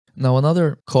Now,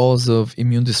 another cause of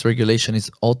immune dysregulation is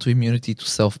autoimmunity to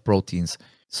self proteins.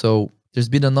 So, there's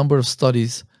been a number of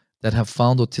studies that have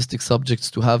found autistic subjects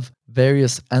to have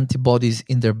various antibodies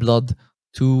in their blood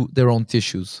to their own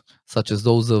tissues, such as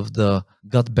those of the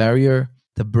gut barrier,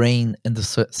 the brain, and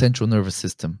the central nervous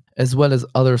system, as well as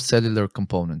other cellular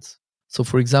components. So,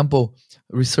 for example,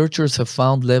 researchers have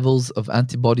found levels of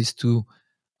antibodies to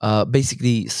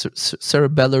basically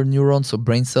cerebellar neurons, so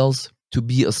brain cells, to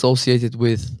be associated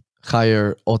with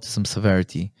higher autism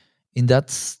severity. In that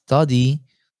study,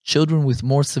 children with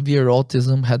more severe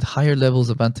autism had higher levels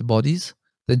of antibodies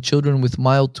than children with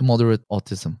mild to moderate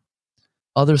autism.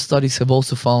 Other studies have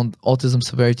also found autism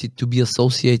severity to be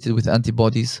associated with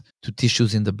antibodies to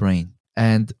tissues in the brain.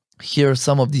 And here are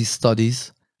some of these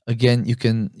studies. Again, you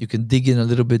can dig in a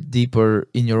little bit deeper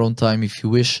in your own time if you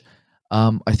wish.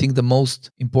 I think the most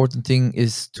important thing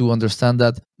is to understand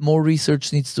that more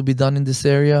research needs to be done in this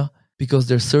area, because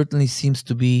there certainly seems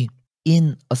to be,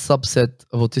 in a subset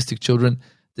of autistic children,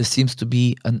 there seems to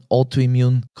be an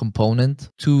autoimmune component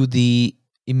to the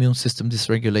immune system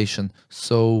dysregulation.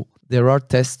 So there are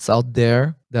tests out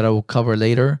there that I will cover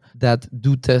later that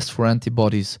do test for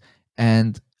antibodies.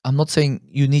 And I'm not saying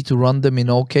you need to run them in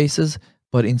all cases,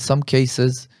 but in some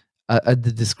cases, at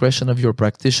the discretion of your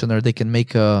practitioner, they can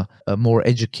make a more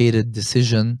educated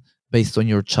decision based on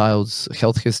your child's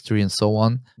health history and so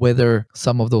on, whether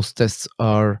some of those tests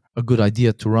are a good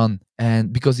idea to run.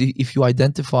 And because if you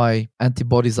identify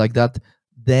antibodies like that,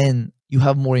 then you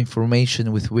have more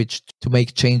information with which to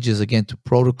make changes, again, to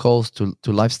protocols, to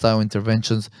lifestyle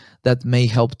interventions that may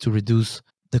help to reduce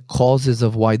the causes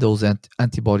of why those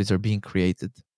antibodies are being created.